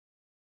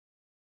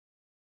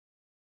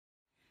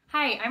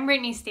Hi, I'm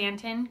Brittany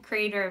Stanton,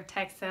 creator of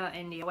Textile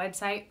India, a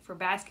website for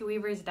basket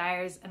weavers,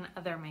 dyers, and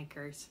other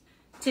makers.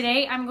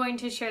 Today I'm going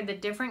to share the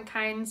different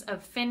kinds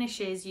of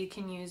finishes you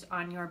can use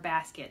on your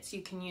baskets.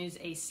 You can use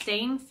a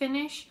stain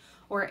finish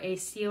or a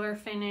sealer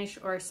finish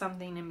or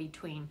something in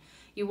between.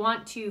 You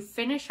want to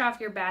finish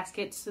off your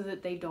baskets so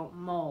that they don't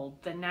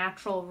mold. The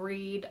natural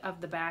reed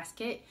of the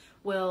basket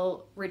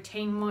will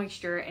retain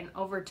moisture, and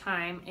over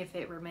time, if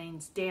it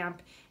remains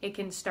damp, it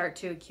can start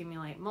to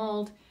accumulate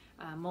mold.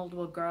 Mold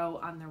will grow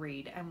on the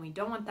reed, and we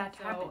don't want that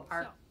to happen.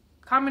 Our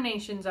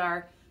combinations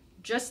are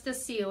just a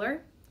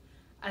sealer,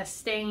 a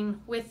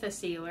stain with a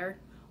sealer,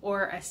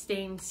 or a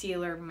stain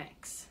sealer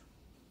mix.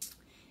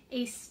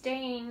 A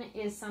stain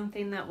is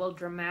something that will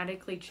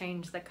dramatically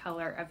change the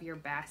color of your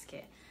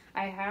basket.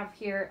 I have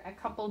here a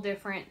couple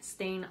different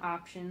stain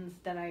options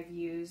that I've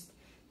used.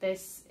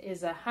 This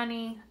is a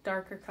honey,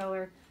 darker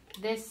color.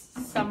 This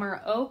summer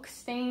oak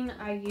stain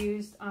I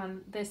used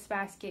on this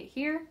basket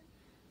here.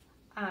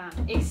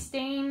 A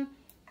stain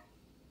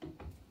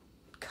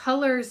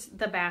colors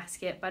the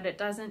basket, but it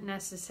doesn't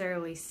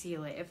necessarily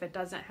seal it if it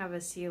doesn't have a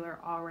sealer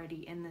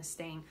already in the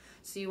stain.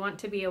 So you want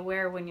to be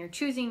aware when you're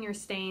choosing your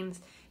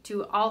stains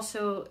to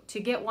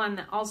get one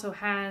that also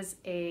has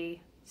a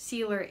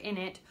sealer in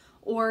it,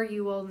 or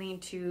you will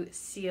need to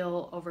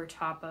seal over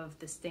top of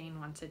the stain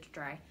once it's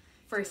dry.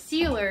 For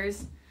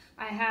sealers,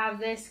 I have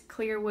this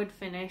clear wood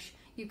finish.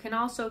 You can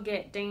also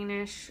get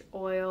Danish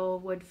oil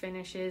wood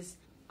finishes.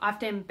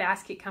 Often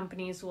basket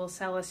companies will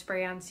sell a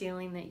spray-on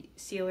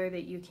sealer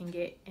that you can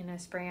get in a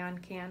spray-on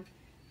can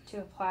to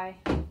apply.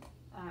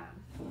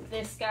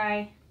 This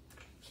guy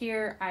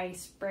here I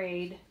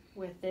sprayed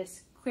with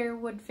this clear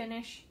wood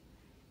finish.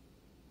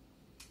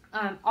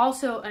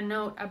 Also a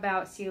note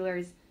about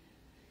sealers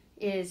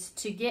is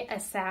to get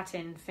a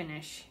satin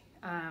finish,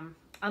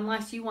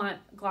 unless you want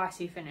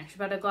glossy finish.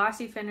 But a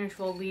glossy finish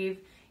will leave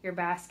your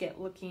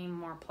basket looking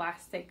more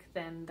plastic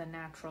than the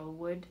natural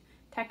wood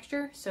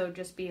texture, so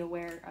just be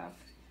aware of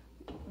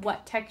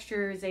what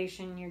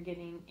texturization you're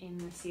getting in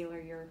the sealer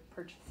you're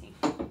purchasing.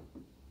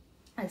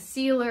 A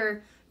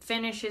sealer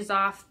finishes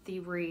off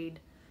the reed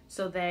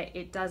so that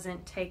it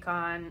doesn't take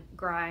on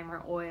grime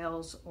or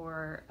oils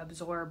or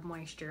absorb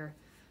moisture.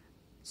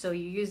 So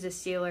you use the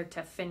sealer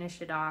to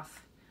finish it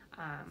off.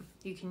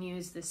 You can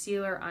use the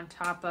sealer on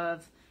top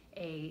of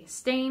a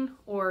stain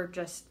or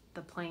just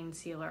the plain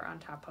sealer on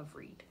top of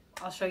reed.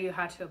 I'll show you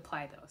how to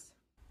apply those.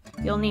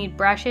 You'll need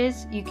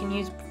brushes. You can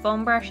use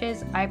foam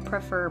brushes. I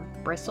prefer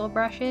bristle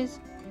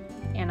brushes,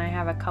 and I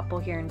have a couple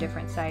here in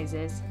different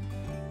sizes.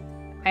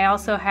 I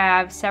also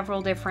have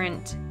several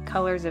different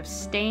colors of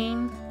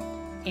stain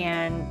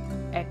and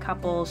a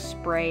couple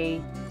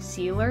spray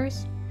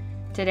sealers.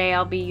 Today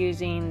I'll be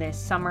using this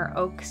summer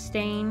oak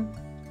stain.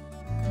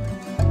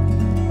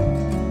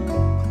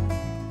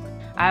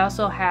 I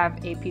also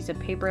have a piece of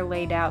paper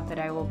laid out that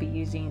I will be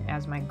using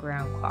as my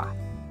ground cloth.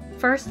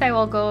 First, I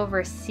will go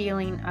over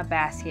sealing a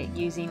basket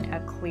using a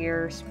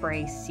clear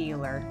spray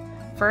sealer.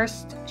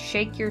 First,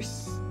 shake your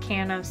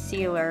can of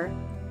sealer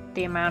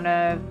the amount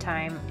of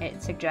time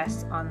it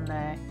suggests on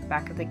the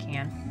back of the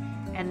can,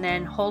 and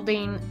then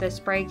holding the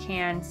spray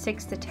can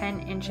 6 to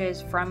 10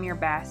 inches from your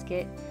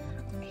basket.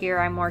 Here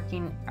I'm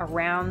working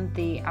around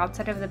the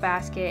outside of the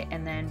basket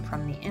and then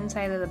from the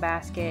inside of the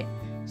basket,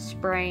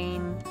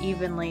 spraying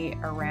evenly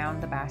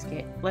around the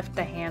basket. Lift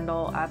the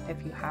handle up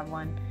if you have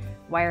one.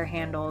 Wire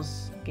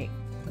handles get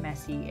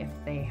messy if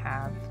they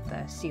have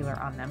the sealer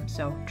on them,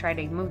 so try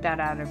to move that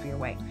out of your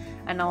way.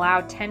 And allow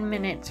 10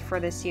 minutes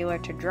for the sealer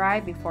to dry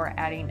before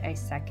adding a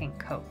second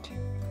coat.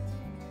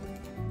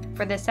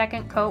 For the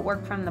second coat,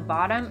 work from the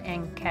bottom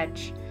and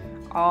catch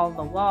all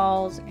the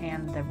walls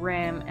and the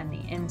rim and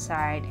the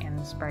inside,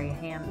 and spray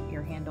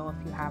your handle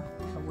if you have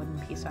a wooden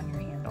piece on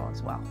your handle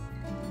as well.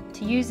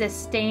 To use a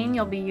stain,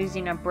 you'll be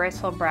using a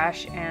bristle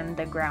brush and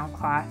the ground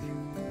cloth.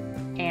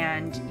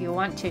 And you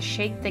want to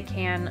shake the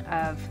can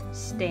of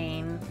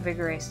stain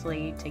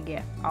vigorously to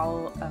get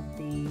all of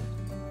the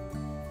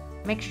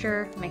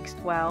mixture mixed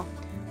well.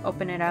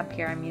 Open it up.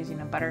 Here I'm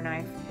using a butter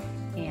knife,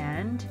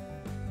 and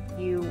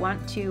you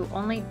want to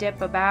only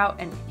dip about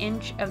an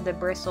inch of the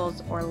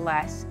bristles or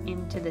less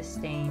into the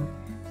stain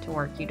to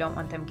work. You don't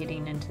want them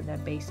getting into the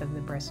base of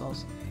the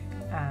bristles.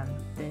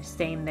 The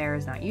stain there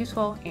is not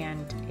useful,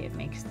 and it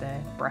makes the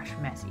brush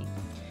messy.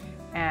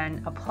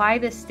 And apply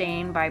the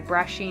stain by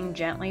brushing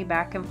gently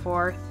back and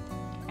forth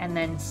and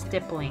then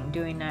stippling,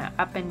 doing an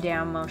up and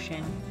down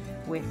motion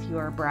with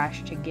your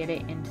brush to get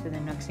it into the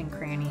nooks and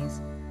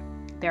crannies.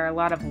 There are a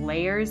lot of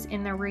layers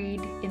in the reed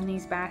in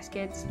these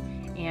baskets,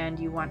 and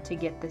you want to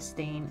get the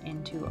stain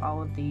into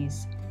all of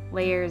these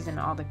layers and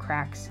all the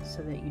cracks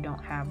so that you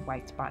don't have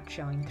white spots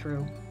showing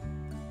through,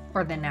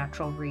 or the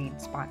natural reed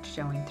spots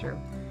showing through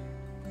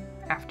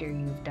after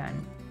you've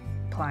done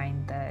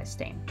applying the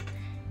stain.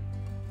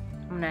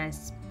 I'm going to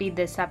speed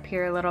this up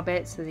here a little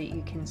bit so that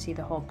you can see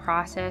the whole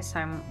process.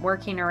 I'm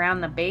working around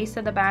the base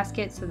of the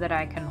basket so that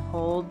I can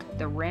hold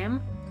the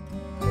rim.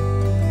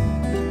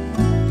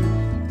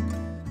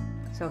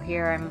 So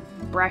here I'm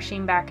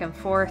brushing back and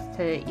forth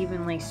to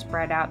evenly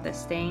spread out the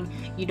stain.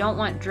 You don't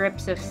want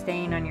drips of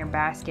stain on your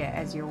basket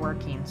as you're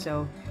working,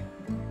 so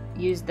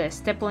use the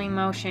stippling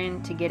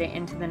motion to get it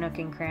into the nook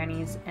and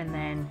crannies, and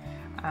then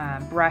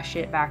brush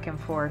it back and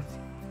forth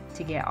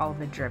to get all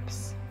the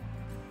drips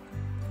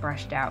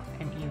brushed out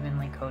and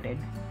evenly coated.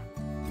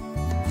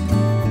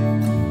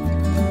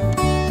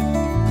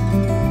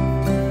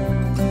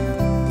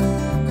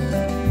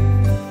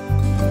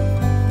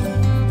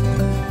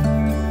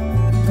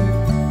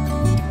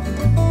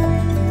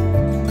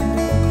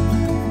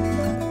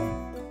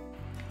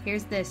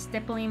 Here's the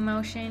stippling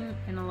motion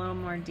in a little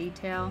more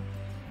detail.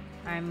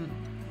 I'm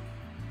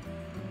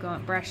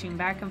brushing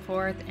back and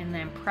forth and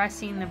then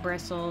pressing the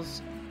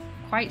bristles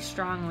quite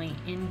strongly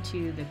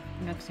into the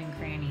nooks and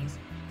crannies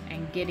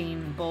and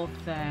getting both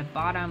the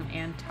bottom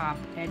and top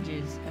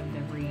edges of the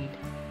reed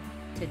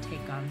to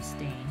take on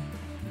stain.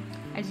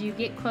 As you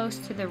get close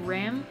to the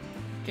rim,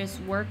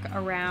 just work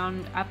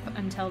around up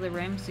until the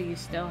rim so you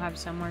still have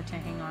somewhere to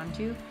hang on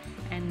to,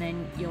 and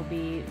then you'll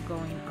be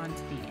going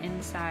onto the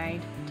inside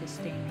to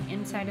stain the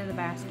inside of the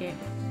basket.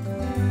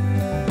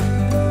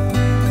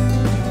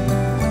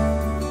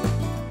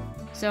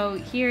 So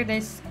here,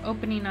 this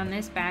opening on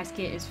this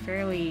basket is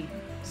fairly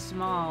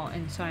small,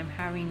 and so I'm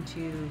having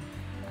to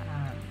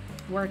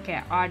work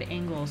at odd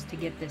angles to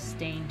get this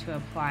stain to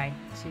apply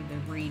to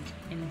the reed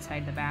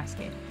inside the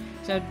basket.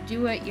 So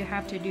do what you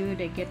have to do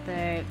to get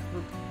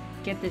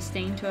the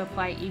stain to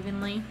apply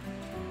evenly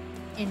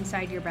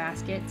inside your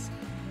baskets.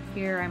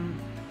 Here I'm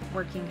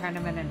working kind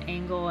of at an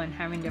angle and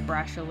having to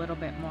brush a little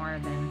bit more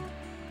than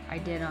I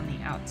did on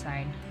the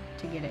outside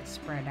to get it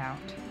spread out.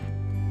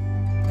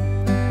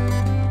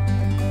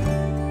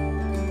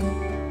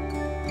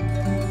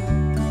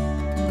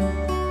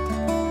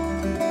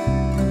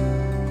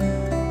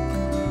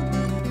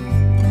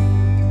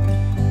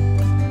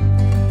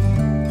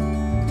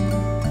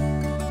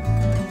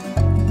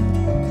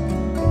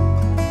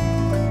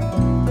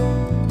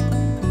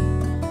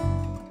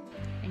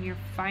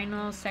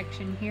 Final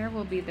section here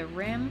will be the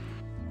rim.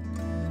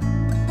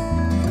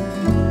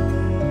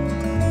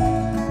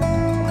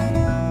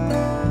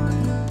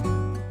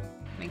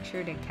 Make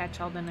sure to catch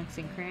all the nooks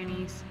and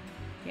crannies,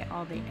 get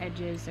all the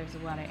edges. There's a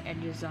lot of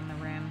edges on the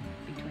rim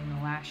between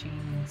the lashing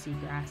and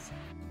seagrass.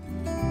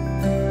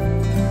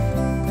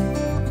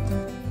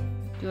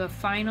 Do a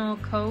final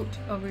coat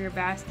over your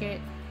basket.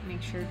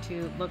 Make sure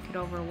to look it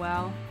over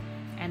well,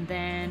 and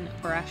then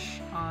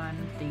brush on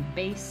the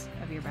base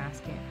of your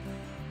basket.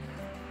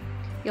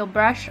 You'll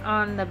brush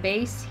on the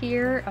base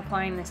here,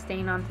 applying the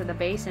stain onto the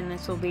base, and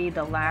this will be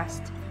the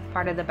last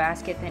part of the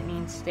basket that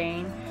needs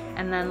stain.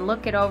 And then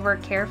look it over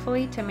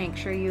carefully to make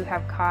sure you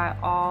have caught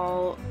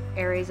all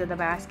areas of the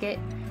basket.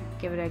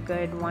 Give it a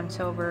good once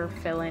over,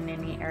 fill in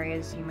any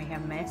areas you may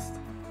have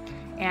missed.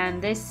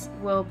 And this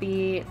will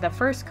be the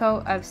first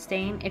coat of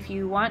stain. If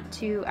you want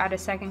to add a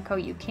second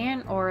coat, you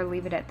can, or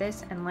leave it at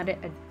this and let it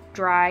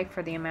dry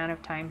for the amount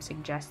of time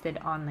suggested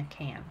on the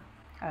can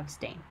of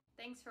stain.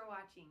 Thanks for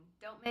watching.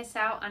 Don't miss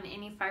out on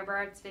any fiber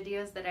arts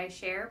videos that I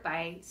share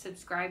by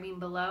subscribing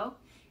below,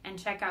 and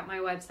check out my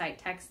website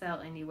Textile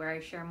Indie, where I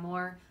share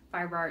more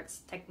fiber arts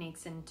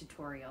techniques and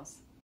tutorials.